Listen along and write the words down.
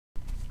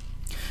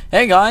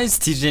Hey guys,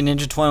 TJ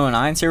Ninja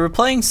 219 here. We're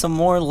playing some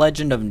more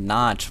Legend of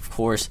Notch, of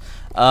course.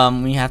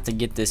 We have to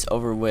get this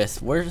over with.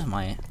 Where's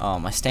my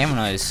my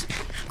stamina is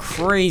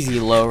crazy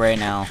low right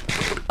now.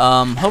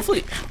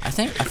 Hopefully I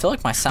feel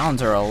like my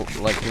sounds are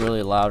like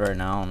really loud right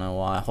now. I don't know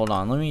why. Hold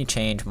on, let me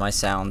change my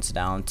sounds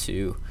down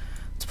to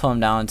let's put them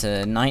down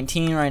to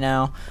 19 right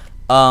now.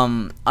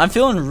 I'm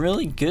feeling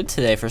really good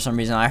today for some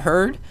reason. I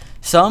heard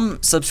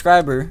some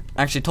subscriber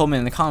actually told me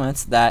in the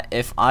comments that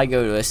if I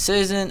go to a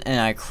citizen and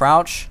I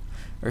crouch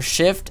or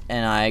shift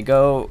and I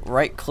go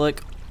right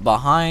click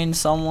behind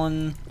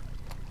someone.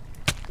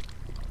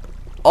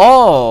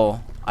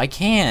 Oh, I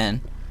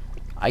can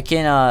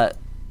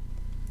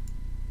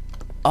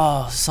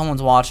oh,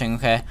 someone's watching.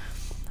 Okay,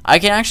 I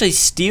can actually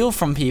steal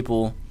from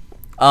people,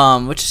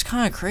 which is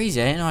kind of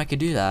crazy. I didn't know I could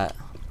do that.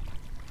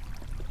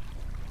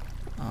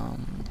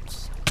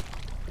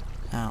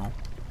 Ow.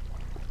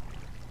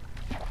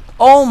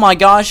 Oh my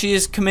gosh, she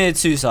has committed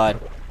suicide.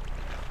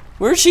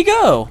 Where'd she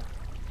go?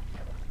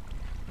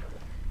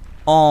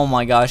 Oh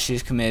my gosh,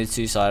 she's committed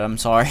suicide. I'm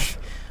sorry.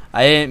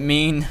 I didn't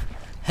mean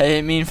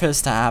for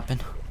this to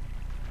happen.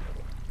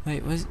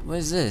 Wait, what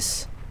is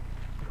this?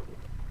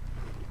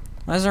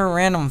 Why is there a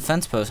random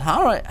fence post?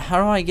 How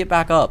do I get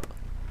back up?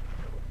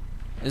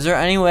 Is there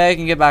any way I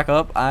can get back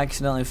up? I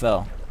accidentally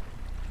fell.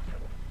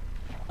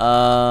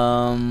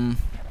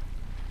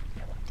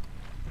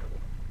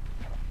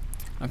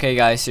 Okay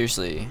guys,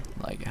 seriously,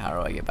 like how do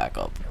I get back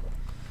up?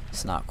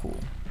 It's not cool.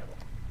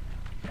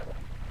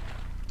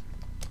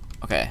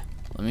 Okay,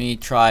 let me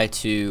try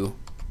to...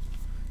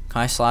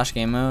 Can I slash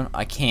game mode?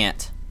 I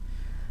can't.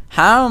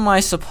 How am I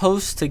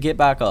supposed to get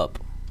back up?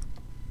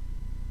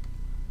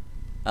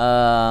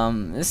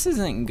 This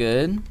isn't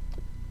good.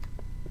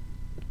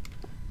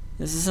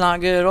 This is not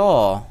good at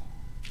all.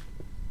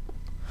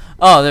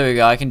 Oh, there we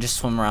go. I can just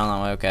swim around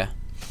that way. Okay.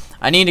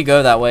 I need to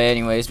go that way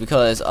anyways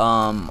because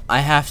I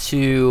have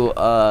to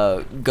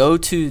go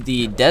to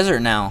the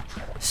desert now.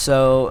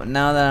 So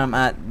now that I'm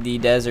at the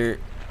desert,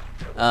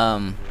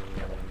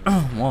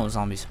 whoa,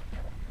 zombies.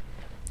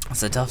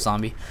 That's a tough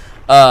zombie.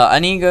 I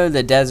need to go to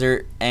the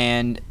desert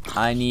and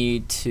I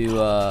need to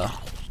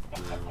oh,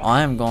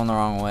 I am going the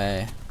wrong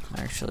way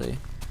actually.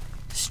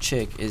 This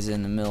chick is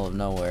in the middle of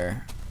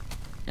nowhere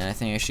and I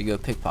think I should go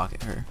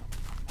pickpocket her.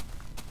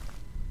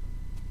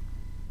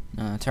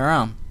 Turn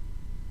around.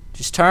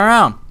 Just turn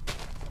around.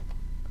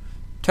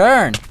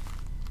 Turn.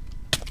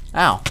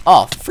 Ow.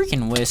 Oh,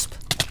 freaking wisp.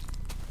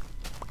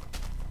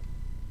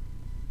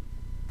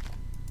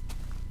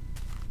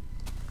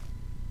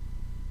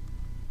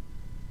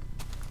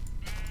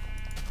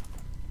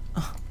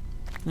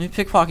 Let me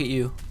pickpocket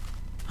you.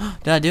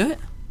 Did I do it?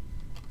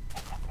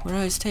 What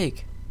did I just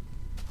take?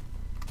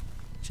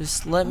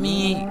 Just let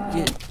me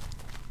get...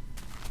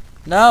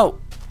 No!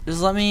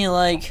 Just let me,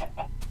 like...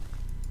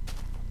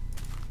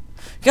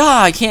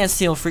 God, I can't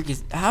steal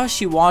freaking... How is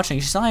she watching?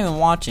 She's not even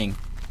watching.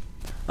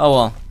 Oh,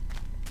 well.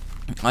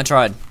 I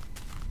tried.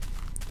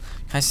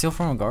 Can I steal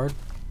from a guard?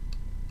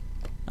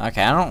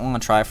 Okay, I don't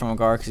want to try from a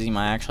guard because he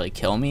might actually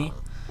kill me.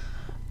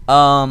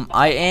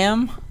 I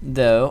am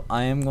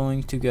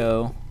going to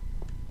go...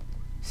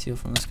 Steal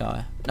from the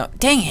sky. No,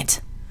 dang it!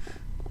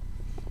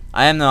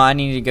 I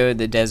need to go to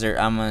the desert.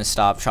 I'm gonna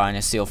stop trying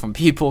to steal from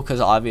people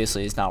because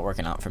obviously it's not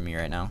working out for me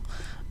right now.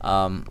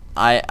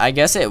 I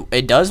guess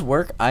it does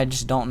work. I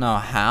just don't know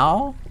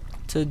how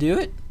to do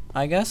it,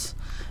 I guess.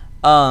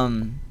 I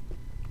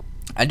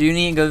do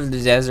need to go to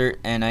the desert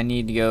and I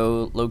need to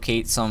go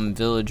locate some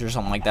village or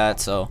something like that.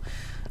 So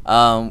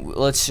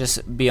let's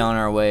just be on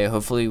our way.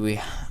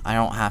 Hopefully I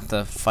don't have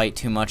to fight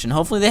too much and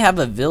hopefully they have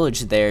a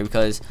village there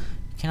because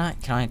can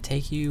I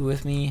take you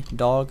with me,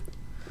 dog?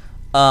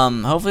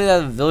 Hopefully they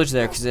have a village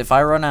there because if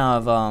I run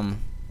out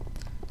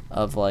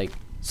of like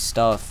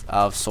stuff,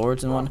 out of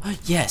swords and whatnot.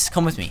 Yes,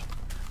 come with me.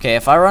 Okay,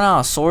 if I run out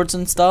of swords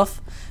and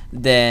stuff,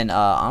 then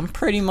I'm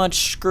pretty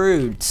much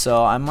screwed.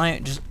 So I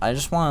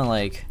just want to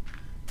like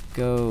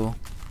go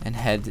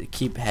and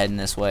keep heading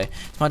this way.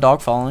 Is my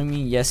dog following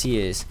me? Yes, he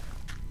is.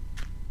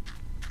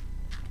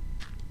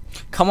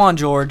 Come on,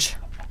 George.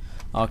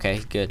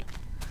 Okay, good.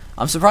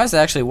 I'm surprised it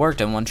actually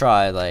worked in one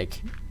try,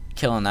 like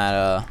killing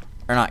that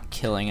or not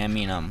killing, I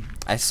mean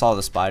I saw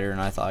the spider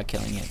and I thought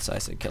killing it, so I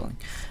said killing.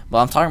 But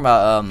I'm talking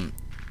about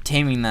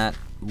taming that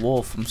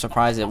wolf. I'm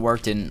surprised it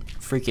worked in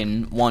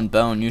freaking one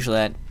bone. Usually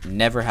that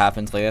never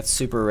happens. Like that's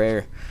super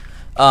rare.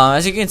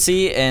 As you can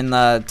see in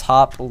the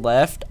top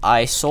left,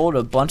 I sold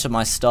a bunch of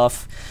my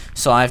stuff,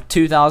 so I have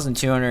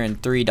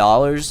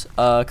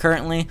 $2,203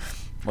 currently,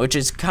 which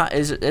is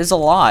a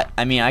lot.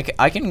 I mean,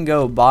 I can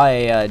go buy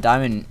a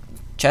diamond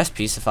chest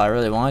piece if I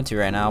really wanted to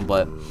right now,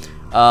 but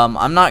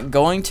I'm not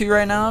going to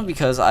right now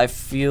because I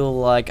feel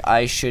like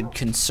I should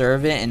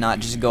conserve it and not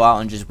just go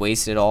out and just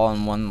waste it all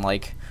in one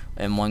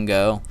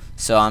go.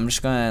 So I'm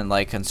just gonna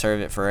like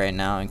conserve it for right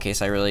now in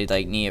case I really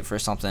like need it for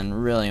something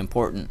really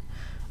important.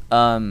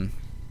 So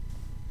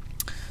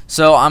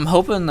I'm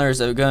hoping there's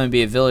going to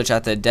be a village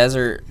at the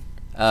desert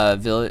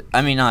village.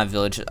 I mean, not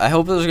village. I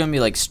hope there's gonna be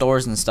like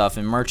stores and stuff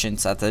and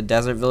merchants at the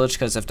desert village.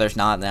 Because if there's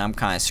not, then I'm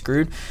kind of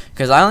screwed.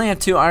 Because I only have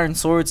 2 iron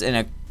swords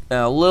and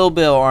a little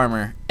bit of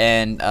armor.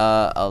 And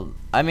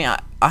I mean,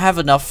 I have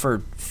enough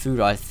for food,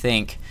 I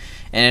think.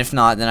 And if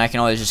not, then I can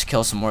always just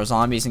kill some more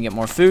zombies and get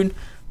more food.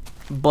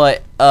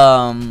 But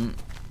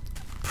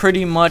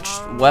pretty much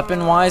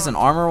weapon-wise and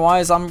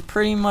armor-wise, I'm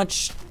pretty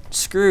much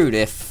screwed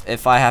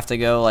if I have to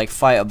go like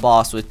fight a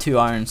boss with 2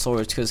 iron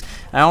swords. Because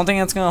I don't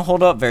think that's gonna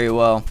hold up very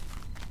well.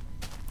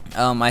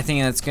 I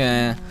think that's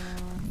gonna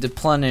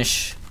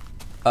deplenish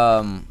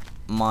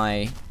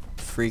my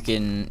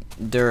freaking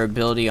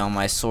durability on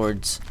my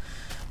swords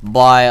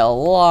by a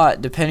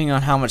lot, depending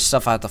on how much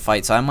stuff I have to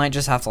fight. So I might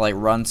just have to like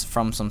run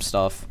from some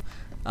stuff,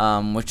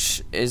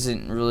 which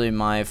isn't really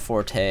my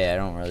forte. I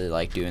don't really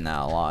like doing that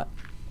a lot.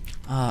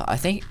 I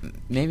think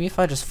maybe if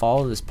I just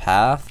follow this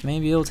path,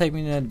 maybe it'll take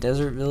me to a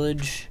desert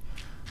village.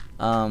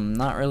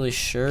 Not really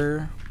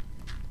sure.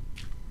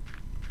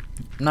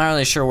 Not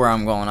really sure where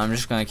I'm going. I'm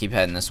just gonna keep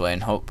heading this way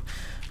and hope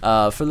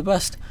for the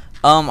best.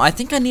 I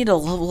think I need to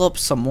level up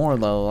some more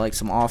though, like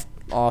some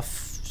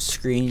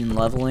off-screen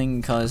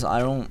leveling, because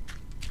I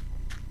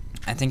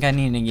think I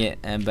need to get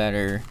a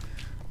better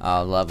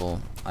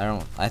level.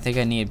 I think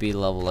I need to be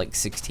level like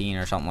 16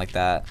 or something like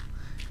that.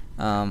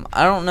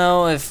 I don't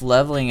know if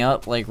leveling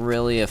up like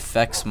really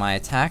affects my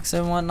attacks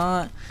and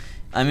whatnot.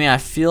 I mean, I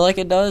feel like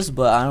it does,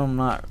 but I'm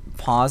not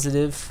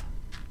positive.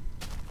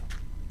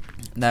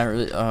 That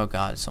really, oh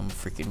god, some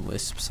freaking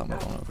wisps. I'm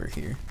going over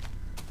here.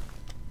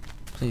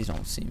 Please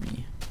don't see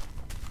me.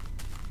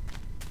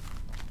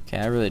 Okay,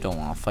 I really don't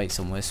want to fight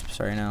some wisps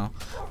right now.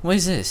 What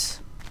is this?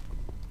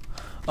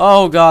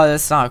 Oh god,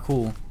 that's not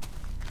cool.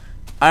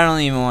 I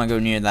don't even want to go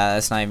near that.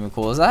 That's not even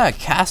cool. Is that a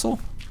castle?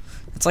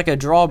 It's like a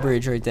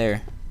drawbridge right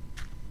there.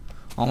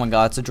 Oh my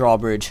god, it's a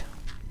drawbridge.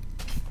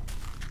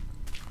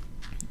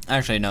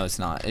 Actually, no, it's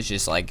not. It's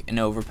just like an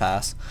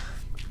overpass.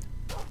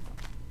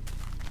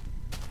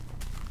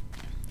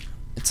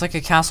 It's like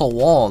a castle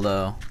wall,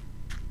 though.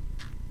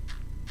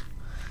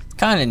 It's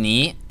kind of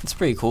neat. It's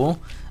pretty cool.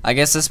 I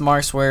guess this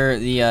marks where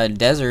the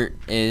desert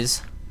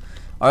is.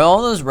 Are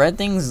all those red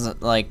things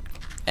like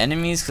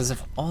enemies? Because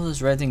if all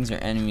those red things are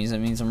enemies, that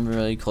means I'm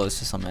really close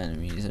to some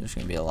enemies. There's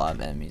going to be a lot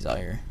of enemies out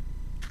here.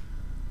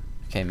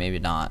 Okay, maybe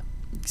not.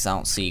 Because I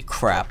don't see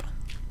crap.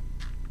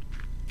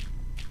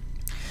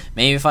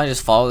 Maybe if I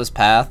just follow this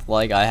path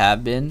like I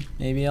have been,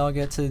 maybe I'll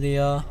get to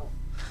the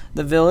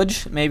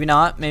village. Maybe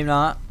not. Maybe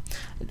not.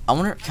 I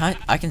wonder.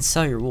 I can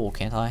sell your wool,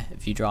 can't I?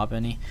 If you drop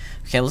any.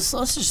 Okay, let's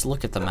just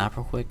look at the map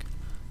real quick.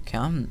 Okay,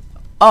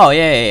 oh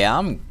yeah.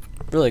 I'm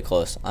really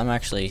close. I'm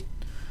actually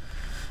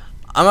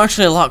a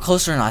lot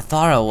closer than I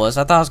thought I was.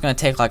 I thought it was gonna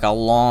take like a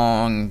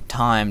long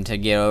time to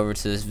get over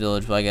to this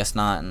village, but I guess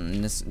not.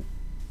 And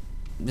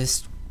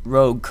this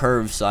road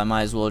curves, so I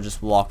might as well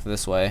just walk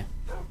this way.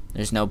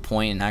 There's no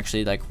point in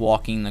actually like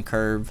walking the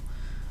curve.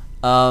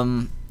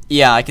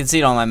 Yeah, I can see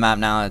it on my map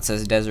now. It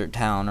says Desert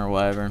Town or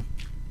whatever,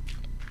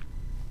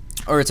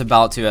 or it's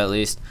about to at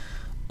least.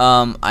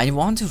 I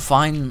want to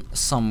find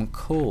some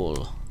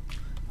coal.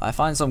 If I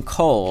find some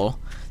coal,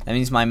 that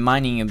means my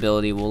mining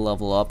ability will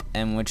level up,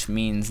 and which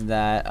means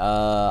that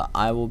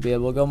I will be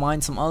able to go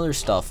mine some other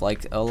stuff,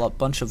 like a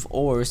bunch of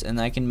ores, and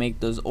I can make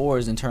those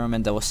ores and turn them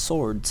into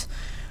swords.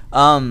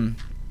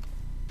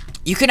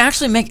 You can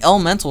actually make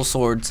elemental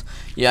swords.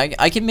 Yeah,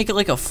 I can make it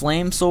like a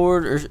flame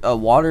sword or a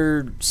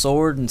water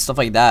sword and stuff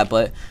like that,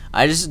 but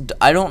I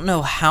don't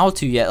know how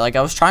to yet. Like,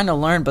 I was trying to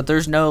learn, but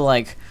there's no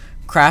like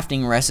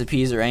crafting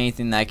recipes or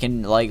anything that I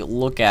can like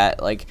look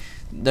at. Like,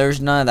 there's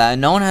none of that.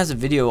 And no one has a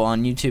video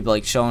on YouTube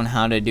like showing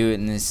how to do it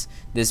in this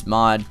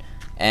mod,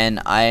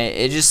 and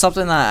it's just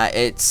something that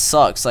it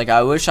sucks. Like,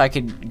 I wish I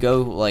could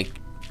go like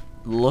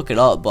look it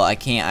up, but I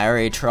can't. I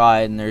already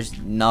tried, and there's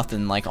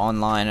nothing like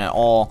online at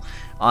all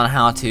on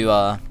how to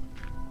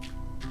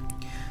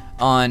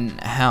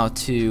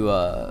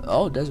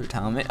oh, Desert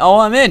Town. Oh,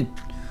 I'm in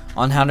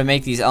on how to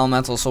make these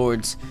elemental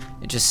swords.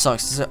 It just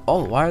sucks.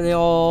 Oh, why are they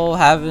all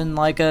having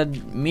like a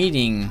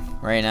meeting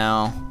right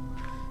now?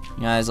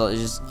 You guys are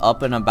just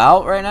up and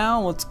about right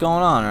now? What's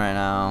going on right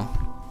now?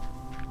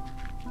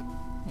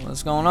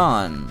 What's going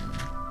on?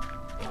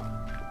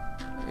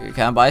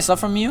 Can I buy stuff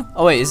from you?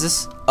 Oh wait, is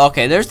this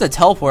okay? There's the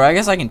teleport. I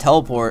guess I can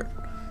teleport.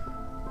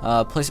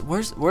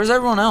 Where's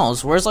everyone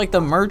else? Where's like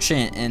the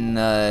merchant and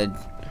the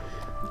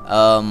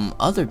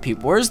other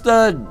people? Where's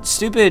the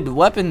stupid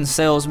weapon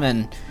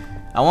salesman?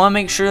 I want to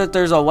make sure that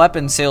there's a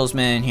weapon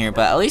salesman in here,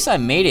 but at least I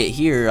made it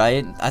here.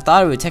 I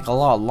thought it would take a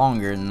lot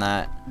longer than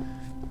that.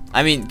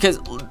 I mean, cause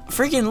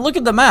freaking look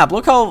at the map.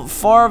 Look how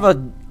far of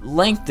a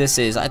length this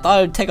is. I thought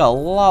it would take a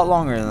lot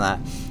longer than that.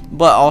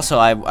 But also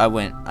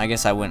I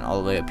guess I went all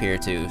the way up here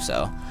too,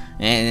 so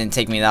and it didn't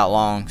take me that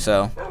long,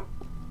 so.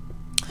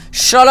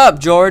 Shut up,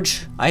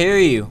 George. I hear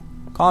you.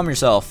 Calm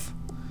yourself.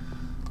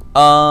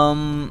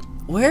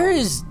 Where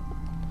is...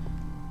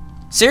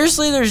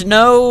 Seriously, there's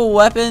no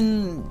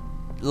weapon,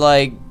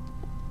 like,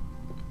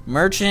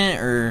 merchant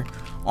or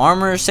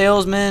armor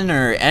salesman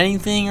or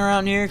anything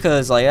around here?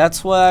 Because, like,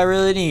 that's what I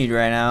really need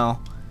right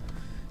now.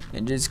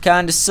 It just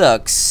kinda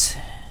sucks.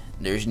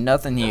 There's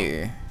nothing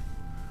here.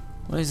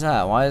 What is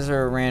that? Why is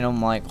there a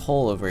random like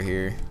hole over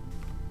here?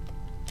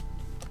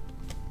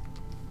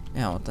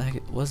 Yeah, what the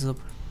heck? What's the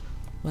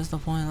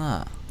point of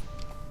that?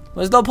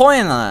 What's the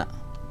point of that?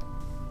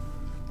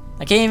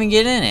 I can't even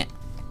get in it.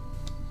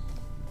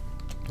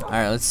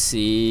 Alright, let's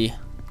see.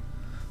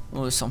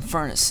 Oh, some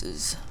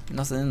furnaces.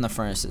 Nothing in the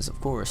furnaces, of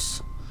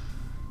course.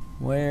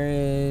 Where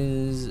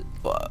is...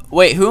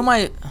 Wait, who am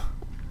I...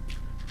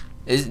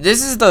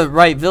 This is the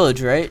right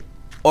village, right?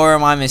 Or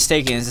am I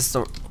mistaken? Is this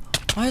the...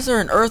 Why is there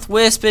an earth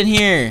wisp in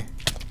here?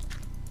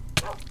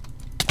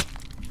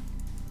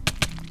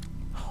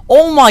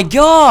 Oh my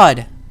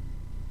god!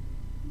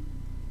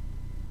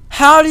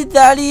 How did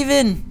that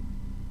even...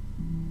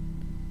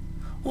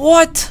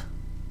 What?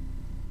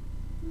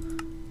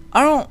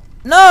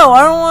 No,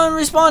 I don't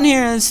want to respawn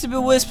here. The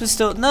stupid wisp is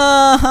still...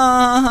 No,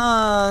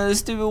 the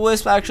stupid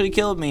wisp actually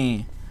killed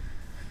me.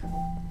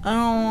 I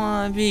don't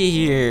want to be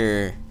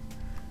here.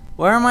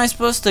 Where am I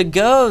supposed to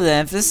go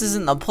then if this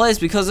isn't the place?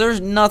 Because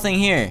there's nothing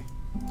here.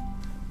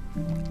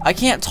 I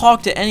can't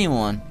talk to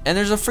anyone. And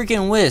there's a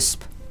freaking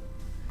wisp.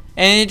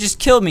 And it just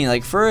killed me,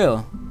 like, for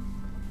real.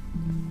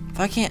 If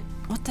I can't...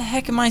 What the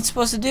heck am I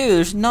supposed to do?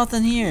 There's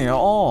nothing here at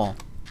all.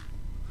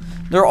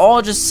 They're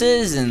all just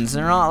citizens.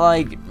 They're not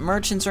like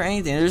merchants or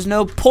anything. There's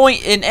no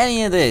point in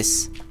any of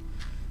this.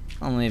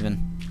 I'm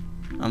leaving.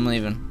 I'm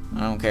leaving.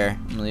 I don't care.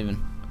 I'm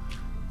leaving.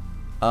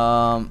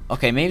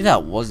 Okay, maybe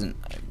that wasn't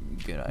a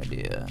good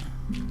idea.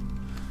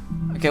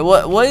 Okay,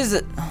 what is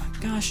it? Oh,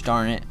 gosh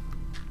darn it.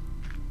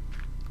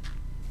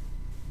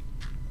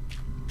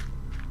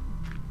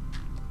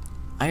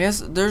 I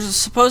guess there's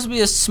supposed to be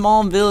a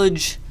small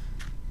village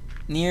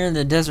near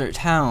the desert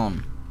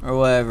town or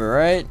whatever,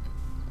 right?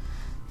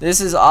 This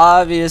is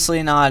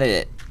obviously not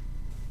it.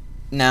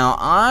 Now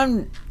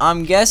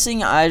I'm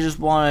guessing I just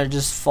want to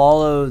just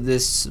follow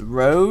this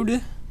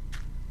road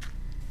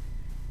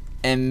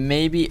and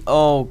maybe,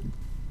 oh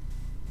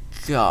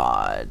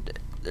god,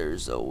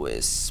 there's a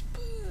wisp.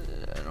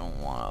 I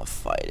don't want to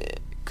fight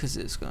it because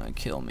it's gonna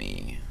kill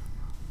me.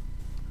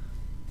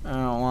 I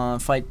don't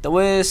want to fight the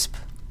wisp.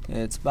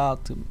 It's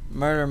about to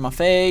murder my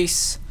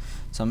face.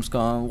 So I'm just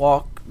gonna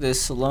walk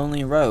this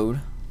lonely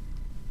road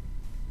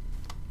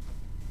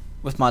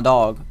with my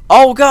dog.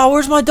 Oh god,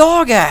 where's my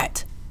dog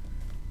at?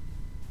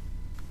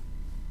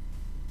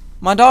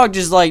 My dog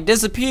just like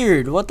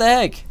disappeared. What the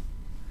heck?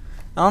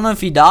 I don't know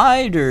if he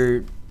died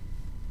or...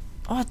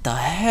 What the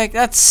heck?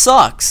 That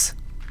sucks.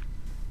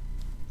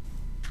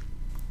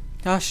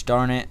 Gosh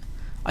darn it.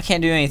 I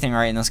can't do anything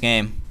right in this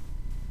game.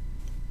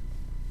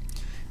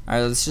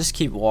 Alright, let's just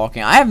keep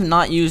walking. I have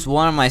not used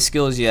one of my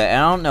skills yet,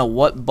 and I don't know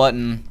what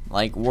button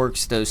like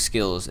works those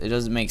skills. It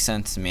doesn't make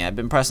sense to me. I've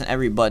been pressing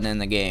every button in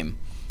the game.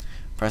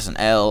 Pressing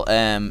L,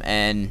 M,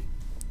 N,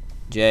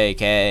 J,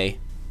 K,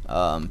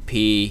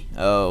 P,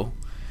 O.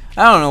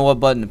 I don't know what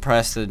button to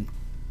press to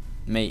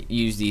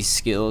use these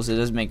skills. It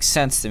doesn't make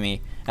sense to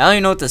me. I don't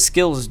even know what the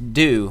skills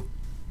do.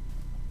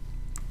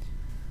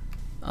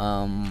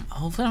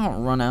 Hopefully I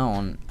don't run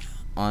out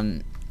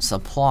on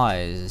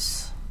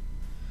supplies.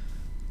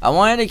 I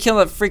wanted to kill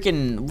that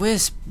freaking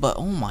wisp, but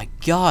oh my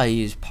god,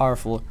 he is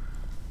powerful.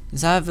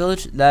 Is that a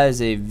village? That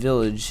is a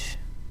village.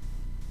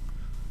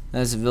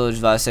 That's a village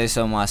if I say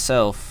so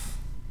myself.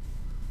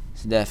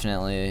 It's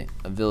definitely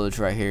a village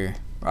right here.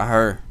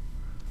 Right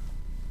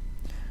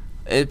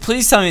here.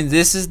 Please tell me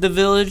this is the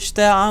village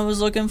that I was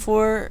looking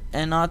for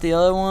and not the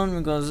other one,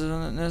 because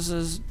this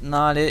is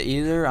not it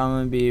either. I'm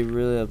going to be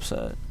really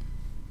upset.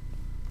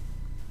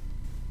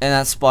 And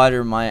that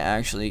spider might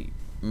actually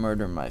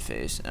murder my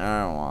face, and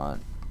I don't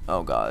want...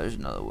 Oh god, there's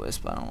another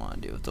wisp. I don't want to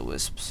deal with the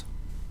wisps.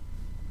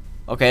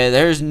 Okay,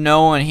 there's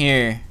no one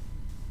here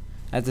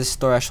at this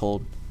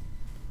threshold.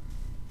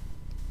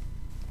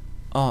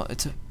 Oh,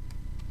 it's a...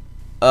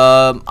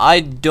 I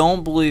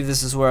don't believe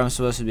this is where I'm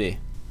supposed to be.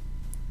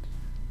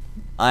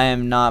 I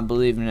am not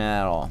believing it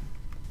at all.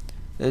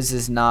 This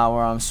is not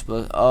where I'm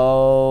supposed...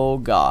 Oh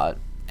god.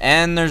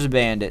 And there's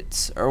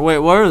bandits. Or wait,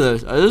 what are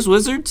those? Are those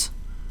wizards?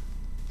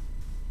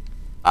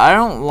 I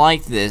don't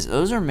like this.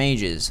 Those are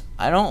mages.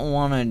 I don't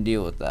want to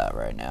deal with that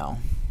right now.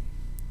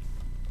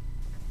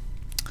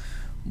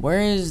 Where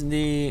is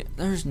the...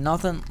 There's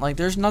nothing... Like,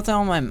 there's nothing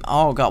on my...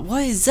 Oh, God.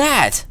 What is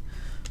that?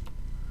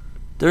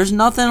 There's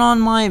nothing on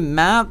my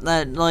map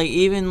that, like,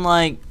 even,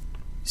 like,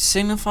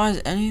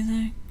 signifies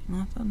anything?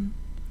 Nothing?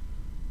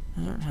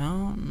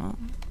 No,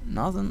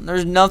 nothing?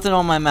 There's nothing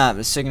on my map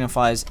that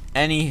signifies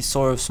any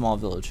sort of small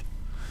village.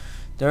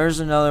 There's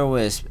another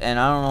wisp, and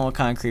I don't know what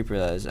kind of creeper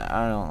that is.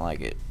 I don't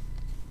like it.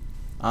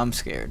 I'm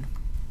scared.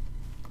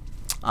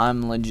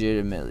 I'm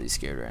legitimately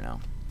scared right now.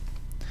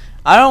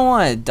 I don't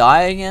want to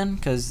die again,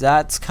 because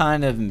that's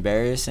kind of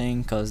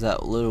embarrassing, because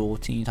that little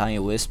teeny tiny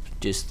wisp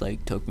just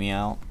like took me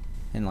out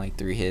in like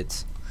 3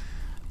 hits.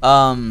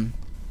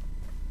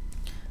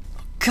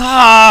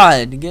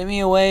 God, get me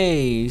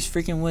away. These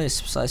freaking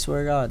wisps, I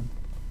swear to God.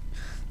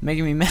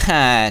 Making me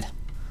mad.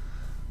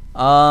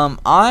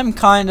 I'm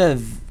kind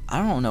of...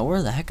 I don't know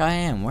where the heck I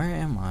am. Where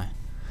am I?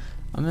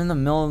 I'm in the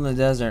middle of the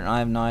desert and I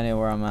have no idea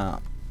where I'm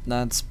at.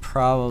 That's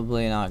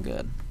probably not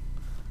good.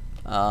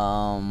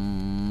 Oh,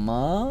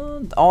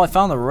 I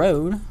found the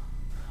road.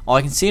 Oh,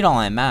 I can see it on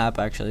my map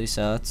actually,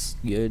 so that's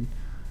good.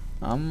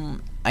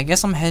 I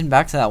guess I'm heading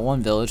back to that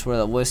one village where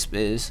the wisp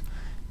is,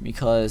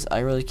 because I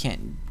really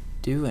can't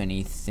do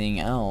anything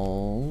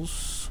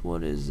else.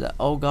 What is that?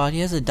 Oh god,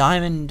 he has a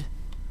diamond.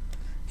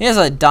 He has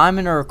a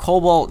diamond or a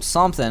cobalt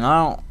something.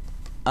 I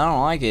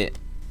don't like it.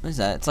 What is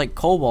that? It's like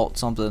cobalt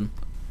something.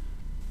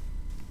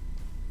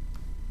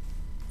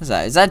 What is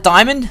that? Is that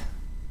diamond?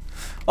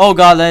 Oh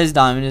god, that is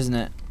diamond, isn't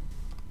it?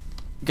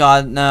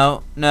 God,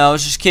 no. No, I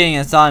was just kidding.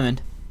 It's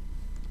diamond.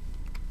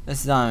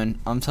 It's diamond.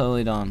 I'm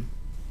totally done.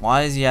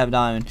 Why does he have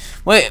diamond?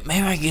 Wait,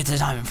 maybe I can get the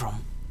diamond from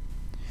him.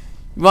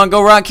 You want to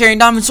go around carrying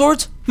diamond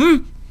swords?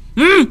 Oh,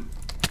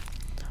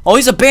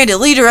 he's a bandit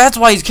leader. That's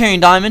why he's carrying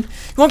diamond.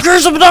 You want to carry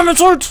some diamond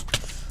swords?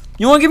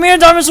 You want to give me a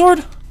diamond sword?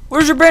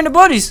 Where's your bandit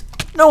buddies?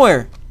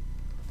 Nowhere.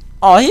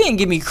 Oh, he didn't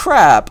give me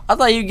crap. I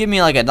thought you'd give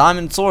me like a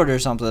diamond sword or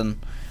something.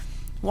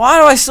 Why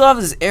do I still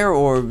have this air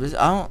orb? I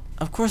don't.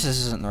 Of course this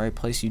isn't the right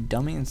place, you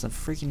dummy. It's a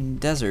freaking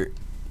desert.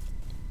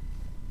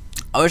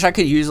 I wish I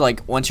could use,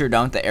 like, once you're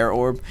done with the air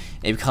orb,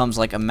 it becomes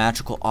like a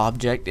magical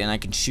object and I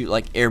can shoot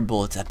like air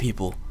bullets at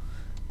people.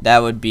 That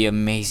would be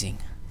amazing.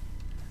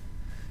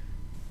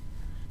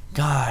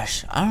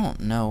 Gosh, I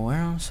don't know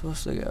where I'm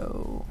supposed to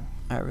go.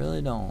 I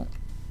really don't.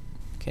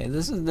 Okay,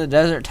 this is the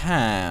desert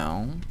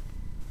town.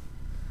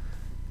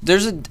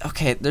 There's a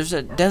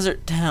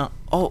desert town.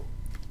 Oh.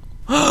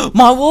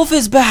 My wolf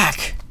is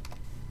back!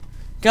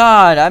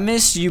 God, I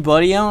missed you,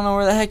 buddy. I don't know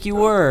where the heck you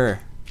were.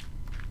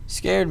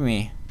 Scared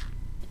me.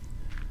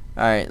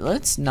 Alright,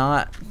 let's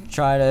not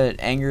try to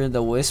anger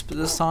the wisp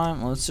this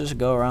time. Let's just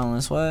go around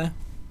this way.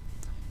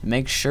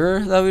 Make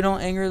sure that we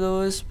don't anger the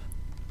wisp.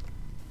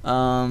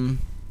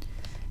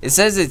 It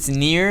says it's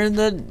near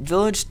the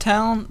village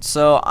town,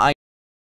 so I